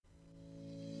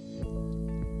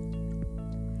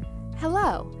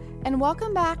Hello, and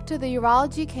welcome back to the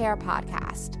Urology Care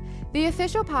Podcast, the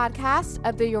official podcast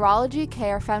of the Urology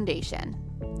Care Foundation.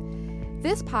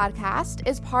 This podcast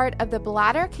is part of the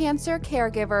Bladder Cancer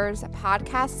Caregivers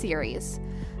podcast series,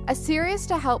 a series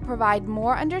to help provide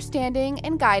more understanding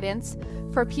and guidance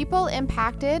for people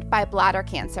impacted by bladder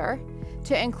cancer,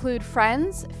 to include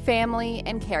friends, family,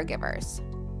 and caregivers.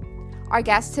 Our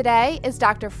guest today is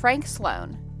Dr. Frank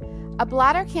Sloan, a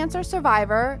bladder cancer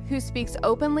survivor who speaks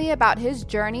openly about his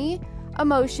journey,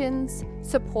 emotions,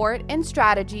 support, and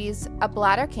strategies of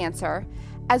bladder cancer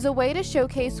as a way to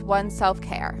showcase one's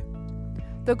self-care.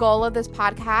 The goal of this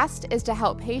podcast is to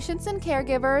help patients and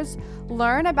caregivers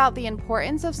learn about the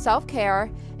importance of self-care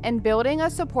and building a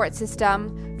support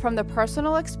system from the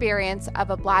personal experience of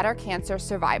a bladder cancer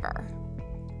survivor.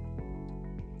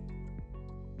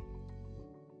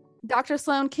 Dr.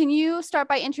 Sloan, can you start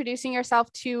by introducing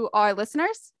yourself to our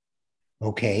listeners?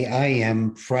 Okay, I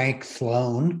am Frank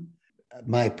Sloan.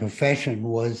 My profession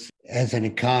was as an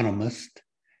economist.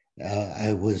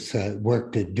 I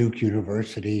worked at Duke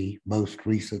University, most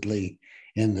recently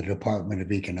in the Department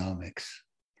of Economics.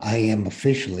 I am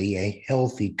officially a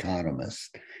health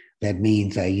economist. That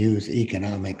means I use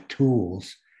economic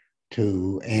tools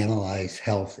to analyze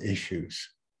health issues,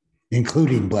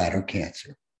 including bladder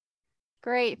cancer.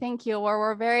 Great. Thank you. Well,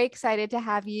 we're very excited to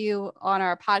have you on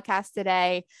our podcast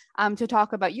today to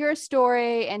talk about your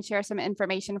story and share some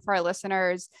information for our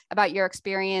listeners about your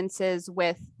experiences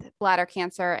with bladder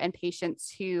cancer and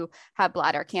patients who have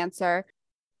bladder cancer.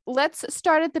 Let's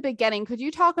start at the beginning. Could you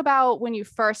talk about when you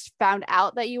first found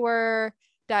out that you were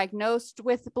diagnosed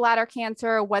with bladder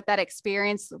cancer, what that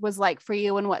experience was like for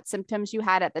you and what symptoms you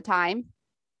had at the time?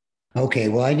 Okay,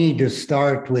 well, I need to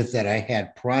start with that I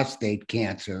had prostate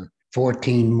cancer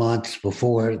 14 months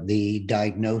before the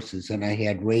diagnosis, and I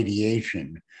had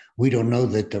radiation. We don't know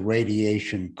that the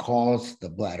radiation caused the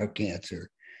bladder cancer,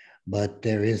 but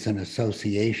there is an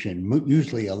association,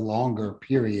 usually a longer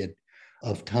period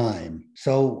of time.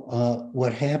 So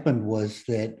what happened was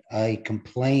that I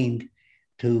complained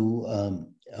to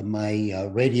my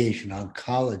radiation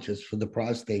oncologist for the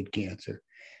prostate cancer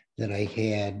that I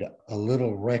had a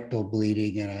little rectal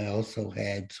bleeding, and I also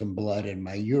had some blood in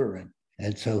my urine.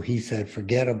 And so he said,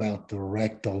 forget about the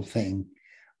rectal thing,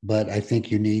 but I think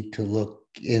you need to look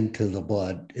into the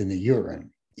blood in the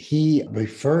urine. He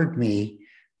referred me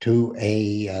to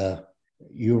a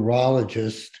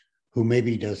urologist who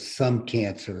maybe does some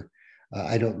cancer.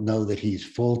 I don't know that he's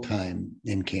full-time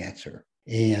in cancer.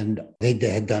 And they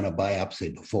had done a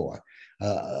biopsy before.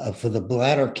 For the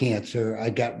bladder cancer,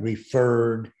 I got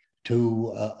referred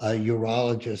to a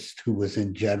urologist who was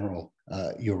in general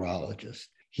urologist.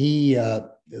 He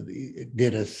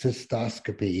did a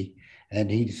cystoscopy and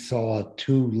he saw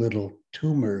two little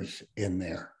tumors in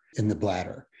there in the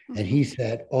bladder. And he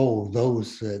said, oh,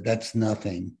 that's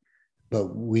nothing,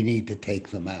 but we need to take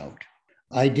them out.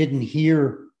 I didn't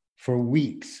hear for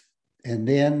weeks. And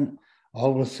then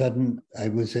all of a sudden I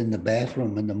was in the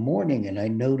bathroom in the morning and I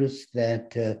noticed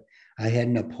that I had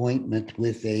an appointment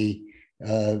with a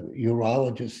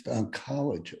urologist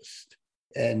oncologist.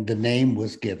 And the name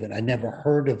was given. I never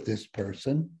heard of this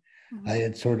person. Mm-hmm. I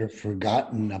had sort of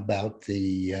forgotten about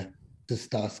the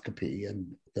cystoscopy and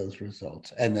those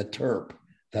results and the TURP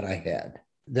that I had.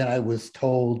 Then I was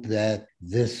told that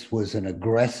this was an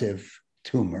aggressive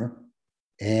tumor.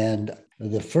 And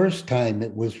the first time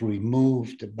it was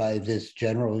removed by this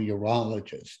general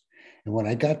urologist. And when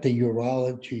I got the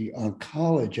urology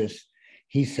oncologist,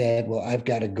 he said, well, I've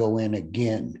got to go in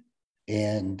again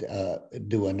and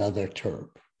do another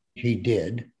TURP. He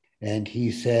did. And he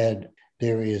said,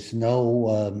 there is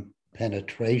no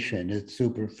penetration. It's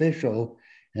superficial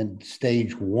and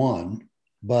stage 1,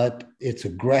 but it's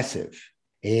aggressive.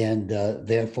 And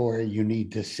therefore, you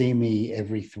need to see me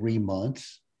every 3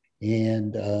 months.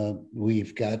 And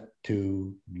we've got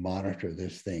to monitor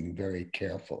this thing very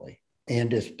carefully.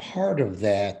 And as part of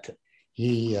that,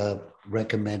 he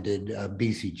recommended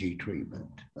BCG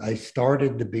treatment. I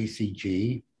started the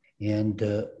BCG and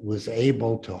was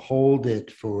able to hold it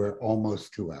for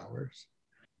almost 2 hours.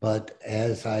 But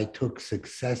as I took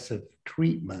successive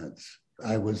treatments,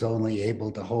 I was only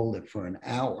able to hold it for an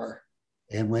hour.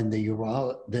 And when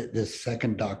the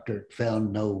second doctor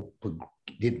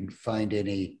didn't find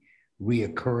any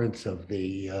reoccurrence of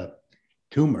the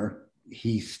tumor,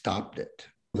 he stopped it.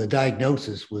 The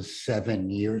diagnosis was 7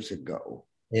 years ago,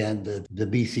 and the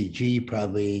BCG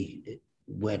probably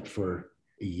went for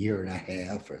a year and a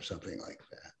half or something like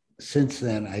that. Since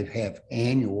then, I have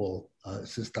annual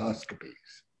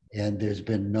cystoscopies, and there's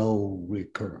been no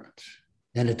recurrence.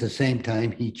 And at the same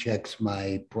time, he checks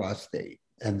my prostate.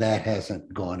 and that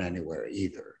hasn't gone anywhere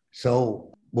either.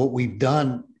 So what we've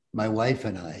done, my wife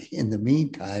and I, in the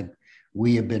meantime,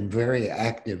 we have been very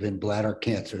active in bladder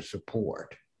cancer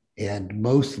support. And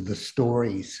most of the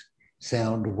stories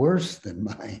sound worse than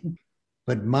mine,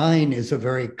 but mine is a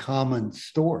very common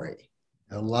story.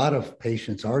 A lot of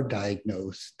patients are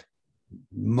diagnosed,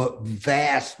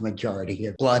 vast majority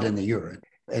have blood in the urine,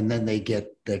 and then they get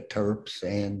the TERPs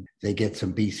and they get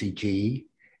some BCG,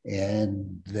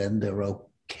 and then they're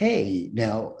okay.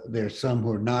 Now, there's some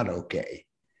who are not okay.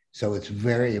 So it's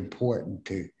very important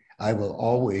I will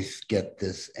always get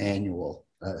this annual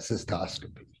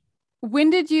cystoscopy. When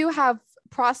did you have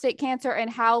prostate cancer, and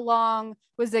how long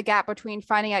was the gap between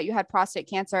finding out you had prostate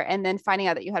cancer and then finding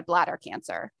out that you had bladder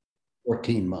cancer?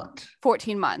 14 months.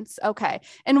 14 months. Okay.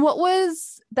 And what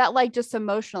was that like just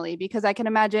emotionally? Because I can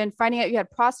imagine finding out you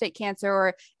had prostate cancer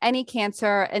or any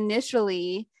cancer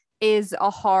initially is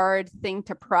a hard thing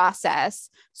to process.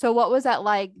 So what was that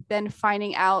like then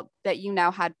finding out that you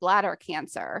now had bladder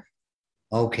cancer?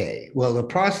 Okay. Well, the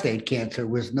prostate cancer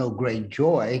was no great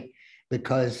joy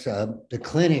because the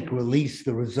clinic released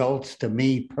the results to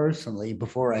me personally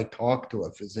before I talked to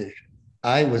a physician.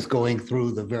 I was going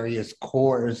through the various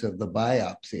cores of the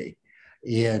biopsy,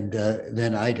 and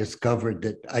then I discovered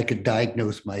that I could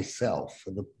diagnose myself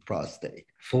for the prostate.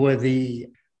 For the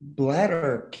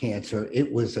bladder cancer,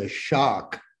 it was a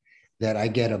shock that I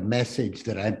get a message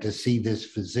that I have to see this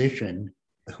physician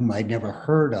whom I'd never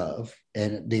heard of,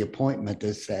 and the appointment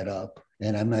is set up,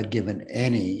 and I'm not given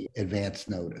any advance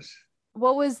notice.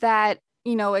 What was that,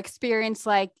 experience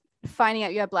like, finding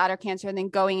out you had bladder cancer and then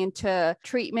going into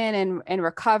treatment and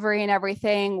recovery and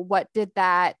everything? What did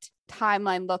that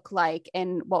timeline look like,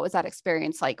 and what was that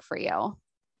experience like for you?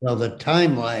 Well, the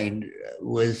timeline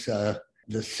was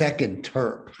the second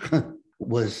TERP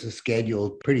was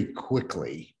scheduled pretty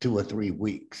quickly, 2 or 3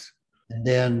 weeks. And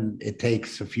then it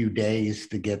takes a few days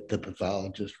to get the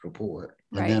pathologist report.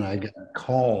 And then I got a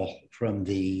call from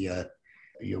the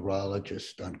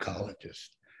urologist, oncologist.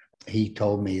 He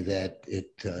told me that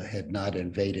it had not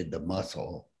invaded the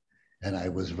muscle, and I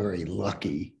was very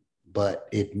lucky, but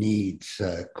it needs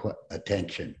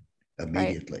attention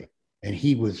immediately. Right. And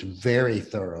he was very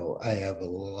thorough. I have a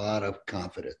lot of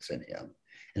confidence in him.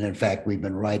 And in fact, we've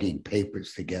been writing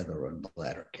papers together on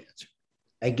bladder cancer.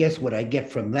 I guess what I get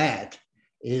from that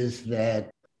is that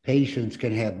patients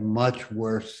can have much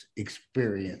worse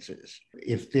experiences.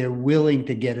 If they're willing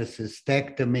to get a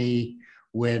cystectomy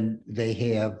when they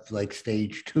have like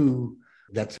stage 2,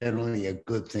 that's generally a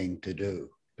good thing to do,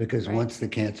 because once the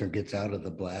cancer gets out of the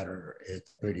bladder,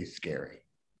 it's pretty scary.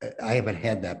 I haven't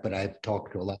had that, but I've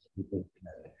talked to a lot of people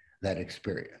that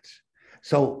experience.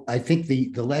 So I think the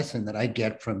lesson that I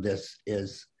get from this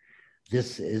is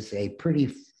a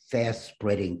pretty fast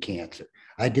spreading cancer.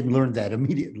 I didn't learn that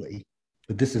immediately,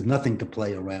 but this is nothing to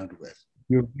play around with.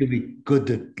 You're really good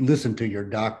to listen to your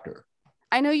doctor.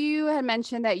 I know you had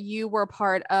mentioned that you were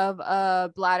part of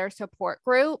a bladder support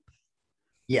group.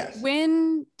 Yes.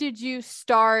 When did you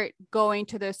start going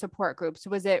to those support groups?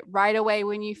 Was it right away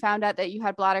when you found out that you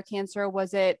had bladder cancer?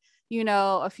 Was it,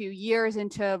 a few years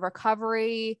into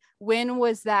recovery? When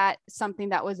was that something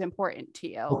that was important to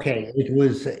you? Okay,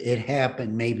 it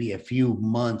happened maybe a few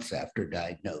months after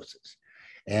diagnosis.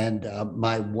 And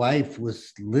my wife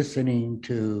was listening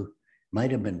to,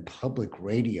 might have been public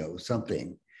radio,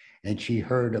 something, and she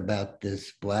heard about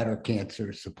this bladder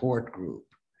cancer support group.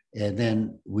 And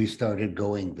then we started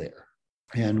going there,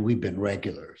 and we've been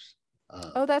regulars.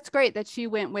 Oh, that's great that she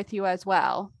went with you as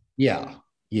well. Yeah.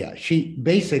 She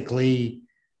basically,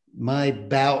 my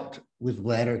bout with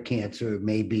bladder cancer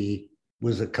maybe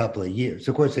was a couple of years.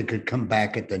 Of course, it could come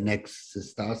back at the next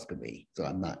cystoscopy. So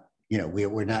I'm not,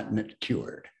 we're not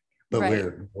cured, but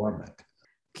we're dormant.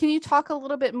 Can you talk a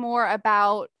little bit more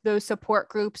about those support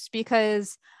groups?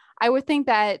 Because I would think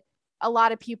that a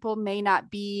lot of people may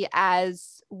not be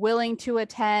as willing to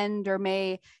attend, or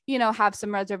may, have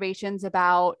some reservations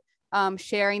about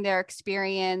sharing their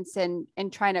experience and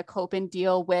trying to cope and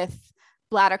deal with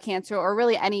bladder cancer, or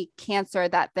really any cancer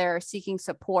that they're seeking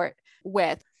support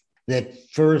with. That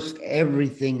first,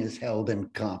 everything is held in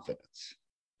confidence.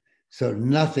 So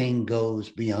nothing goes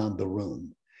beyond the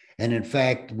room. And in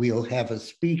fact, we'll have a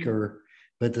speaker,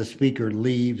 but the speaker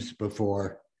leaves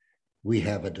before we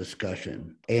have a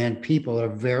discussion. And people are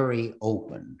very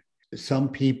open. Some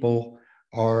people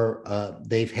are,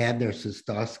 they've had their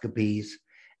cystoscopies,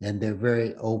 and they're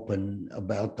very open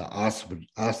about the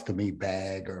ostomy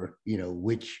bag, or,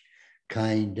 which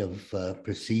kind of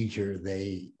procedure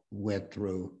they went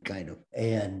through,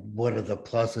 and what are the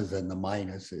pluses and the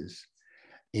minuses.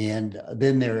 And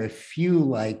then there are a few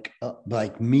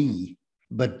like me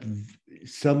but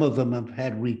some of them have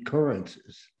had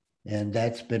recurrences, and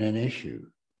that's been an issue.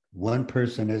 One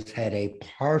person has had a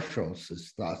partial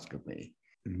cystoscopy.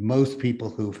 Most people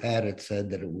who've had it said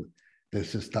that the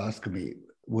cystoscopy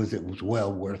was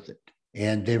well worth it,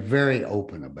 and they're very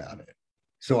open about it.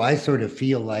 So I sort of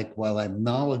feel like while I'm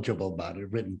knowledgeable about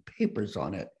it, written papers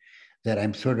on it, that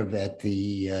I'm sort of at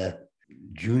the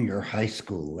junior high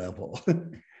school level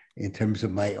in terms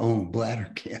of my own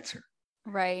bladder cancer.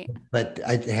 Right. But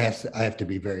I have to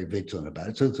be very vigilant about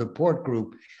it. So the support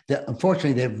group,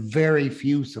 unfortunately, there are very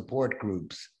few support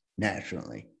groups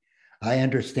nationally. I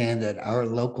understand that our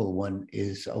local one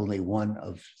is only one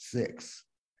of 6,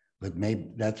 but maybe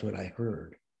that's what I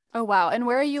heard. Oh, wow. And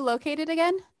where are you located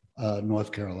again?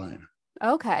 North Carolina.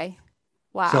 Okay.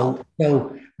 Wow.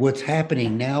 So what's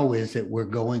happening now is that we're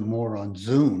going more on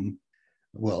Zoom,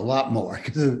 well, a lot more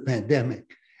because of the pandemic,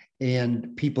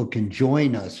 and people can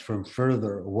join us from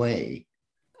further away.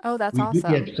 Oh, that's We do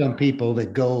awesome. get some people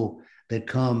that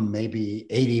come maybe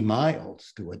 80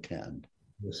 miles to attend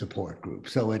the support group.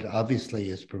 So it obviously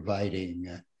is providing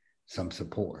some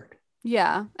support.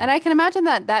 Yeah. And I can imagine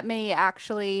that that may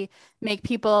actually make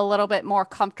people a little bit more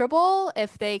comfortable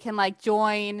if they can like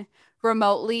join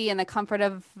remotely in the comfort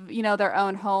of, their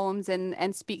own homes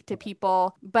and speak to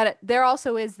people. But there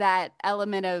also is that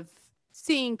element of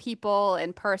seeing people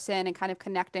in person and kind of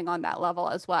connecting on that level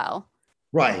as well.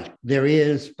 Right. There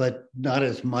is, but not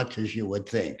as much as you would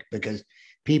think because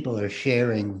people are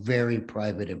sharing very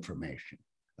private information.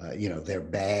 Their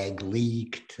bag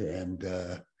leaked and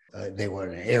they were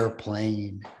in an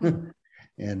airplane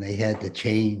and they had to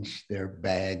change their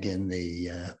bag in the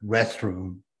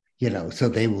restroom, so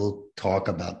they will talk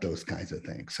about those kinds of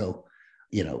things. So,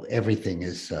 everything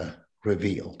is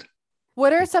revealed.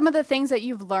 What are some of the things that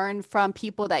you've learned from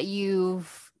people that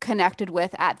you've connected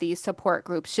with at these support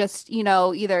groups? Just,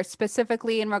 either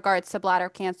specifically in regards to bladder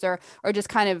cancer or just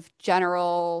kind of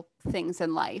general things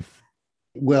in life?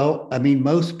 Well, I mean,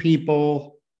 most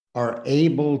people are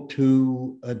able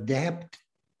to adapt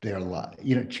their life,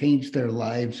 change their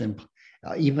lives and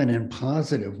even in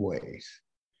positive ways.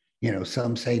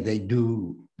 Some say they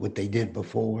do what they did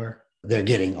before. They're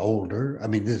getting older. I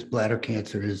mean, this bladder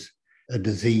cancer is a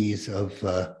disease of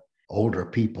older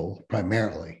people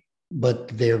primarily, but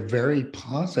they're very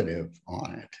positive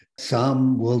on it.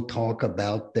 Some will talk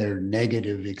about their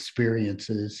negative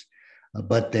experiences,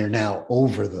 but they're now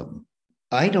over them.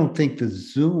 I don't think the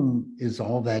Zoom is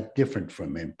all that different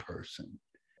from in person.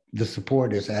 The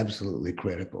support is absolutely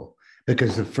critical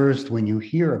because when you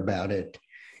hear about it,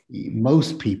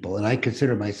 most people, and I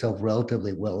consider myself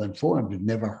relatively well informed, have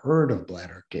never heard of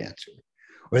bladder cancer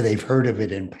or they've heard of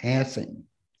it in passing.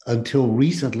 Until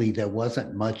recently, there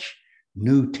wasn't much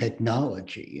new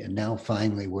technology. And now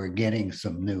finally, we're getting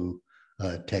some new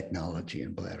technology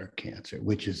in bladder cancer,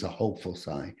 which is a hopeful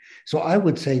sign. So I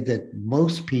would say that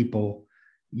most people,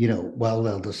 while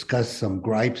they'll discuss some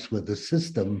gripes with the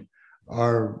system,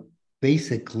 are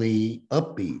basically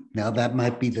upbeat. Now, that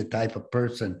might be the type of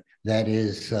person that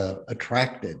is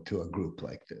attracted to a group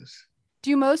like this.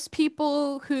 Do most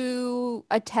people who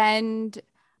attend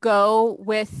go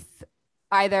with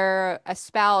either a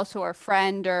spouse or a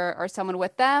friend or someone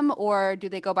with them, or do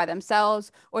they go by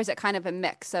themselves, or is it kind of a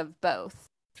mix of both?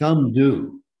 Some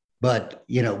do, but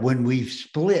when we've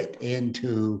split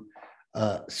into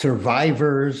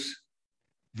survivors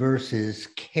versus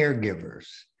caregivers,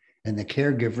 and the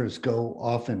caregivers go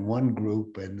off in one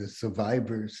group and the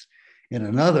survivors in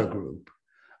another group.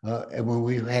 And when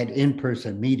we had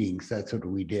in-person meetings, that's what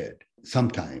we did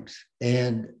sometimes.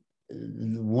 And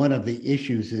one of the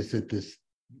issues is that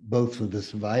both for the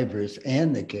survivors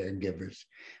and the caregivers,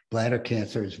 bladder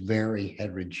cancer is very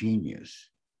heterogeneous.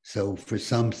 So for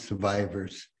some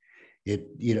survivors, it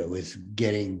is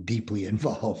getting deeply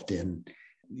involved in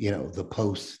the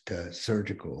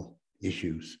post-surgical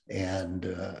issues, and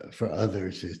for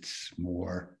others, it's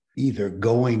more either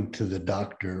going to the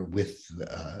doctor with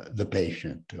the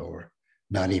patient or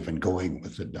not even going to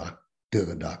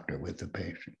the doctor with the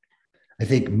patient. I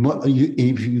think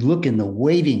if you look in the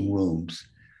waiting rooms,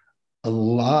 a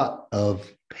lot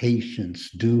of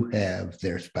patients do have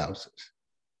their spouses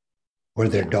or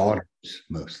their daughters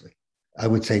mostly. I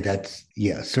would say that's,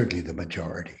 certainly the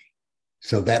majority.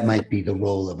 So that might be the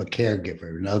role of a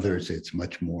caregiver. In others, it's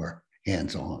much more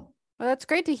hands-on. Well, that's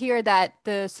great to hear that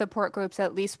the support groups,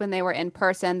 at least when they were in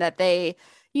person, that they,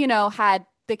 had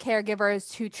the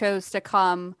caregivers who chose to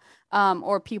come,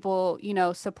 or people,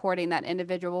 supporting that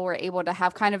individual were able to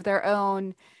have kind of their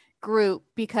own group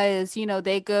because,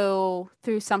 they go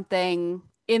through something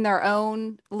in their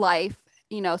own life,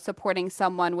 supporting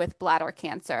someone with bladder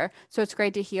cancer. So it's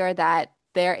great to hear that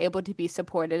they're able to be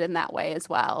supported in that way as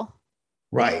well.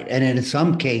 Right. And in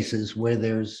some cases where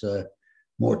there's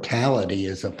mortality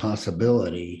as a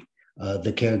possibility,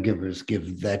 the caregivers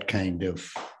give that kind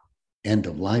of end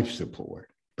of life support,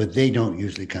 but they don't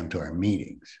usually come to our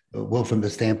meetings. Well, from the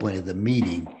standpoint of the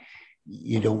meeting,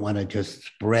 you don't want to just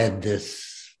spread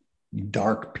this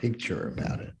dark picture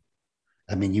about it.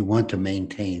 I mean, you want to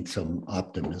maintain some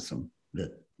optimism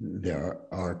that there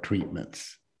are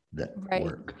treatments that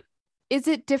work. Is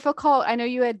it difficult? I know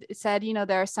you had said,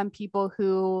 there are some people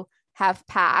who have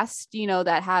passed,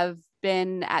 that have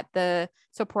been at the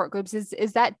support groups.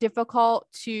 Is that difficult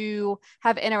to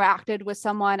have interacted with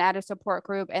someone at a support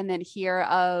group and then hear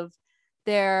of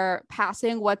their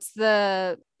passing? What's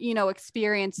the,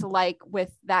 experience like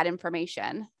with that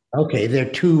information? Okay, there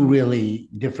are two really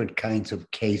different kinds of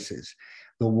cases.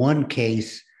 The one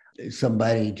case,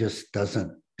 somebody just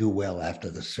doesn't do well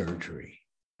after the surgery.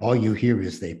 All you hear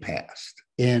is they passed.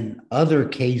 In other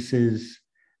cases,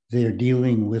 they're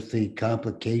dealing with the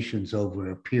complications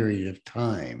over a period of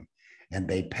time and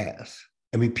they pass.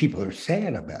 I mean, people are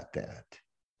sad about that,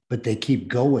 but they keep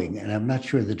going. And I'm not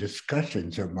sure the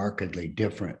discussions are markedly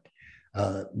different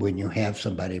when you have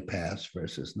somebody pass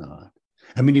versus not.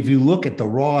 I mean, if you look at the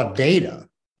raw data,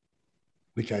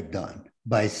 which I've done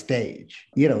by stage,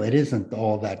 it isn't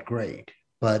all that great,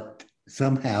 but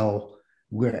somehow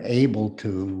we're able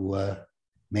to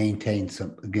maintain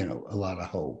some, a lot of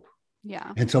hope.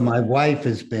 Yeah. And so my wife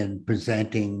has been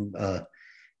presenting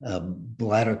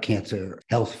bladder cancer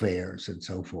health fairs and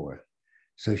so forth.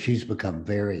 So she's become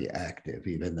very active,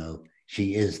 even though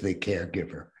she is the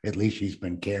caregiver. At least she's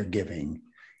been caregiving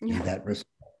in that respect.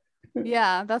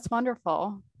 Yeah, that's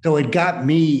wonderful. So it got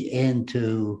me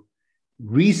into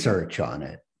research on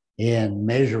it and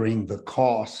measuring the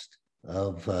cost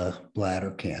of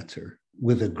bladder cancer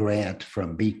with a grant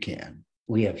from BCAN.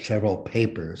 We have several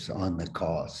papers on the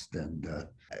cost and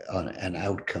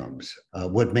outcomes.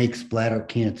 What makes bladder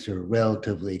cancer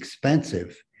relatively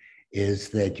expensive is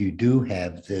that you do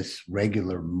have this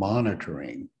regular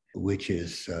monitoring, which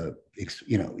is,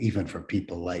 even for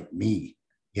people like me,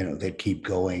 that keep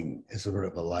going as sort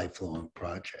of a lifelong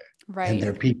project. Right. And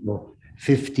there are people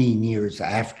 15 years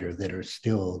after that are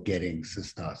still getting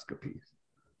cystoscopies.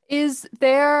 Is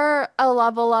there a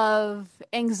level of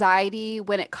anxiety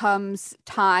when it comes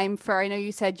time for, I know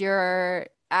you said you're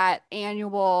at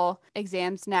annual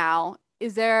exams now.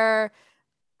 Is there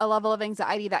a level of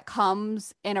anxiety that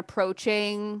comes in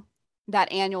approaching that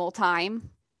annual time?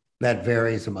 That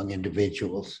varies among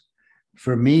individuals.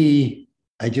 For me,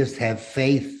 I just have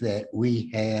faith that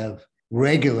we have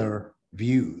regular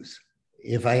views.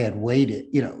 If I had waited,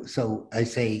 so I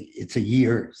say it's a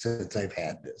year since I've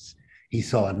had this. He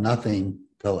saw nothing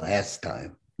the last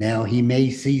time. Now he may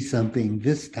see something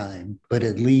this time, but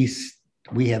at least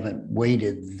we haven't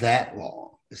waited that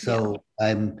long. So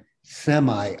I'm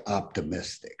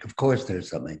semi-optimistic. Of course, there's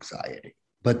some anxiety,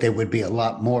 but there would be a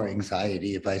lot more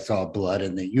anxiety if I saw blood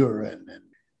in the urine. And,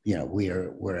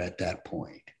 we're at that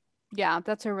point. Yeah,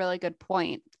 that's a really good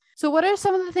point. So what are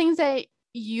some of the things that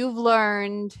you've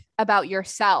learned about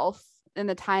yourself in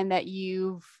the time that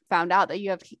you've found out that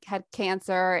you have had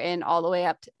cancer and all the way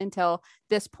up until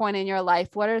this point in your life?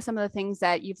 What are some of the things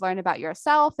that you've learned about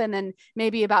yourself and then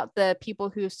maybe about the people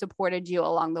who supported you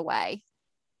along the way?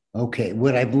 Okay,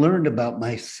 what I've learned about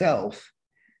myself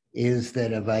is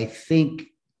that if I think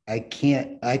I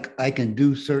can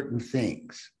do certain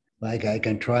things, like I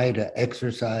can try to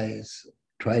exercise,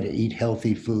 try to eat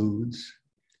healthy foods,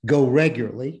 go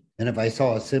regularly. And if I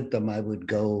saw a symptom, I would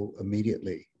go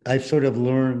immediately. I've sort of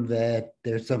learned that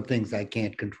there's some things I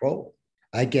can't control.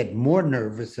 I get more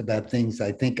nervous about things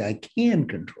I think I can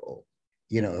control.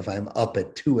 If I'm up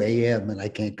at 2 a.m. and I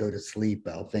can't go to sleep,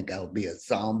 I'll think I'll be a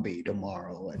zombie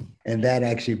tomorrow. And that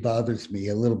actually bothers me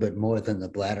a little bit more than the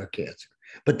bladder cancer.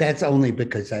 But that's only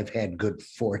because I've had good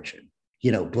fortune.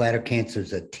 Bladder cancer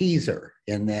is a teaser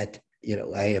in that,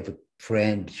 I have a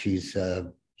friend, she's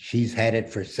had it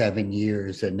for 7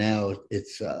 years and now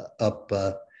it's up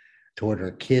toward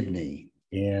her kidney,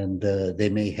 and they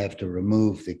may have to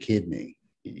remove the kidney.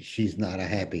 She's not a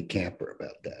happy camper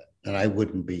about that, and I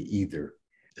wouldn't be either.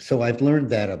 So I've learned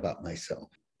that about myself.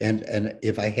 And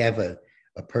if I have a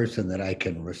person that I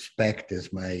can respect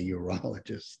as my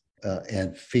urologist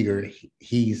and figure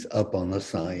he's up on the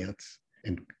science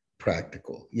and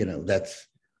practical, that's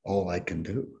all I can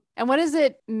do. And what has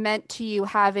it meant to you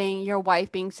having your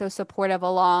wife being so supportive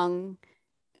along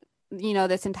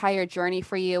this entire journey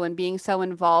for you and being so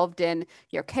involved in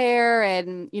your care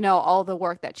and, all the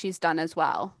work that she's done as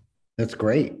well? That's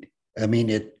great. I mean,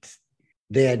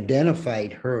 they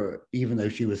identified her, even though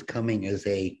she was coming as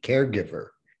a caregiver.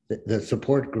 The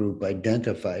support group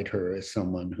identified her as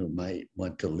someone who might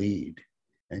want to lead,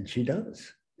 and she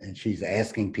does. And she's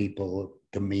asking people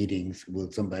to meetings, will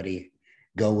somebody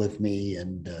go with me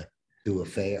and do a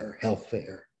fair, health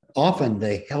fair? Often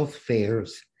the health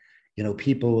fairs,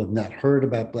 people have not heard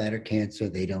about bladder cancer.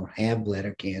 They don't have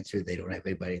bladder cancer. They don't have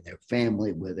anybody in their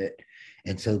family with it.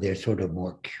 And so they're sort of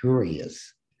more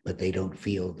curious, but they don't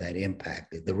feel that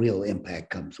impact. The real impact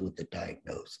comes with the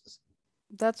diagnosis.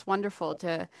 That's wonderful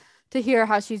to hear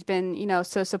how she's been,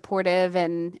 so supportive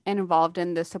and involved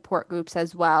in the support groups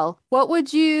as well. What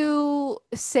would you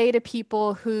say to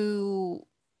people who,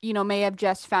 may have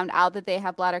just found out that they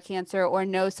have bladder cancer or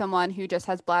know someone who just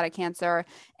has bladder cancer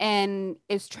and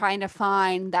is trying to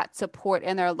find that support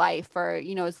in their life, or,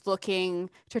 is looking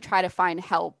to try to find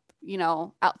help,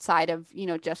 outside of,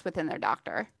 just within their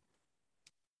doctor?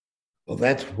 Well,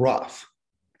 that's rough.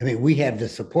 I mean, we have the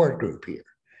support group here,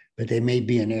 but they may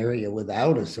be an area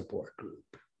without a support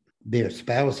group. Their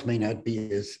spouse may not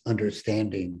be as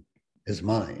understanding as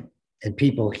mine. And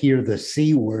people hear the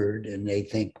C word and they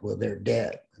think, well, they're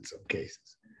dead in some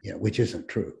cases, which isn't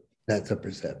true. That's a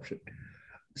perception.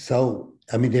 So,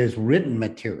 I mean, there's written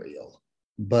material,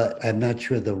 but I'm not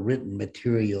sure the written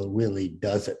material really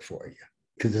does it for you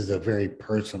because it's a very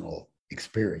personal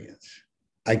experience.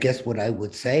 I guess what I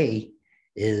would say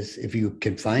is if you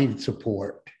can find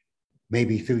support,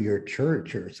 maybe through your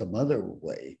church or some other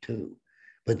way too,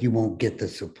 but you won't get the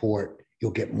support.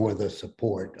 You'll get more the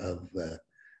support of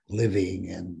living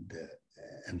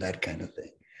and that kind of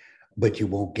thing, but you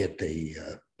won't get the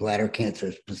bladder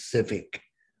cancer specific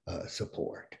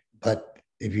support. But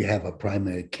if you have a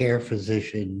primary care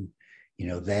physician,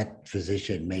 that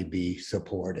physician may be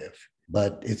supportive,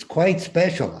 but it's quite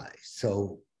specialized.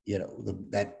 So,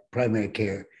 that primary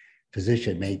care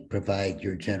physician may provide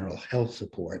your general health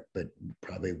support, but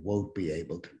probably won't be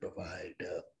able to provide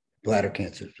bladder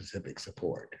cancer specific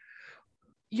support.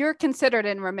 You're considered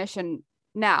in remission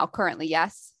now, currently,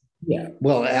 yes? Yeah.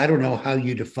 Well, I don't know how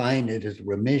you define it as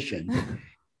remission.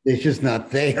 It's just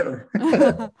not there.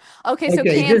 Okay, so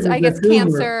cancer, I guess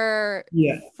cancer.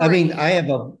 Yeah. I mean, I have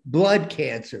a blood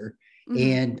cancer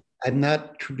and I'm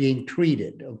not being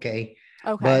treated. Okay.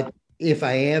 But if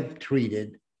I am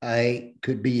treated, I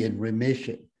could be in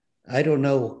remission. I don't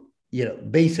know,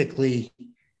 basically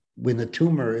when the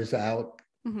tumor is out,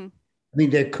 I mean,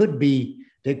 there could be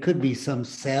some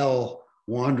cell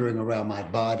wandering around my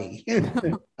body.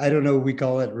 I don't know if we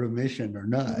call it remission or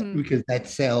not, because that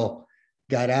cell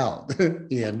got out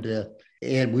and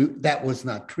that was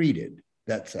not treated,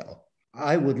 that cell.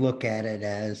 I would look at it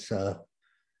as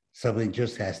something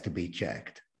just has to be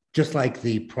checked. Just like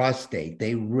the prostate,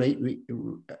 they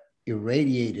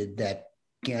irradiated that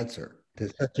cancer to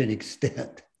such an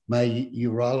extent. My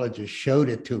urologist showed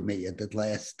it to me at the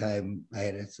last time I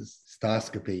had a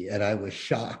cystoscopy, and I was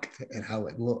shocked at how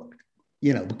it looked.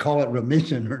 Call it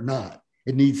remission or not,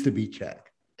 it needs to be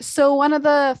checked. So one of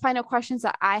the final questions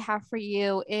that I have for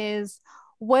you is,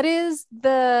 what is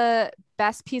the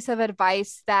best piece of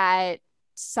advice that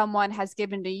someone has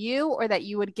given to you or that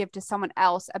you would give to someone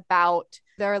else about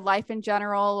their life in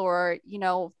general, or,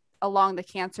 along the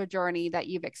cancer journey that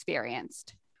you've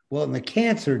experienced? Well, in the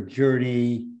cancer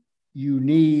journey, you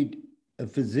need a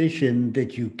physician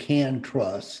that you can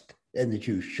trust and that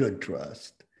you should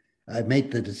trust. I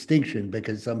make the distinction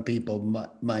because some people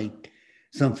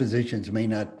some physicians may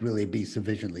not really be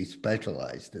sufficiently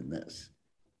specialized in this.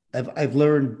 I've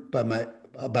learned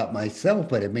about myself,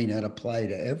 but it may not apply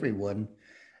to everyone,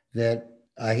 that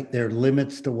there are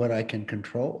limits to what I can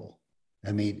control.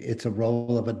 I mean, it's a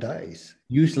roll of a dice.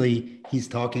 Usually the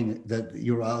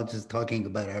urologist is talking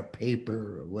about our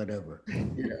paper or whatever,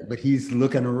 but he's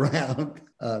looking around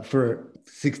for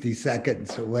 60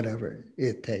 seconds or whatever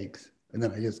it takes. And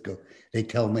then I just go, they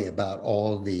tell me about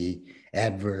all the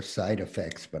adverse side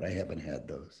effects, but I haven't had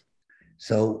those.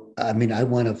 So, I mean, I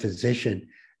want a physician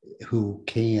who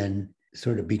can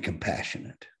sort of be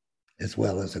compassionate as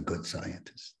well as a good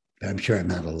scientist. But I'm sure I'm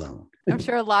not alone. I'm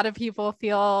sure a lot of people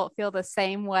feel the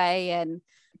same way. And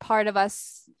part of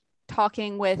us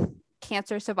talking with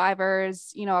cancer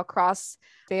survivors, across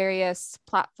various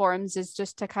platforms is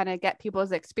just to kind of get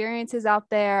people's experiences out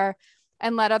there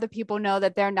and let other people know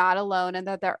that they're not alone and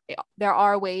that there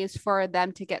are ways for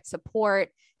them to get support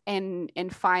and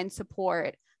find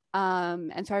support.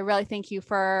 And so I really thank you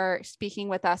for speaking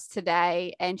with us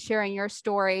today and sharing your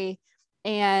story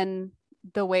and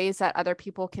the ways that other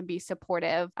people can be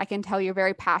supportive. I can tell you're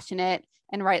very passionate,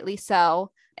 and rightly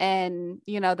so. And,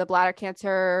 the bladder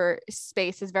cancer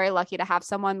space is very lucky to have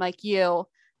someone like you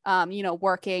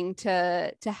working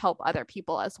to help other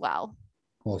people as well.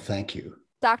 Well, thank you.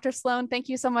 Dr. Sloan, thank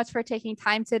you so much for taking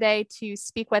time today to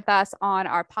speak with us on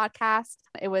our podcast.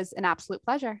 It was an absolute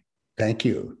pleasure. Thank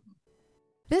you.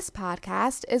 This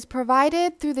podcast is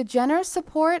provided through the generous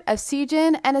support of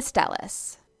Seagen and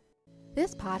Astellas.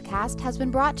 This podcast has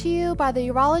been brought to you by the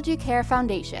Urology Care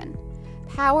Foundation,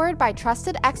 powered by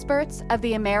trusted experts of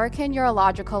the American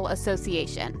Urological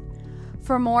Association.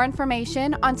 For more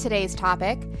information on today's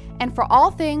topic and for all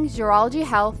things urology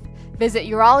health, visit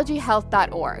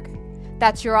urologyhealth.org.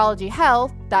 That's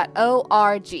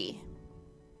urologyhealth.org.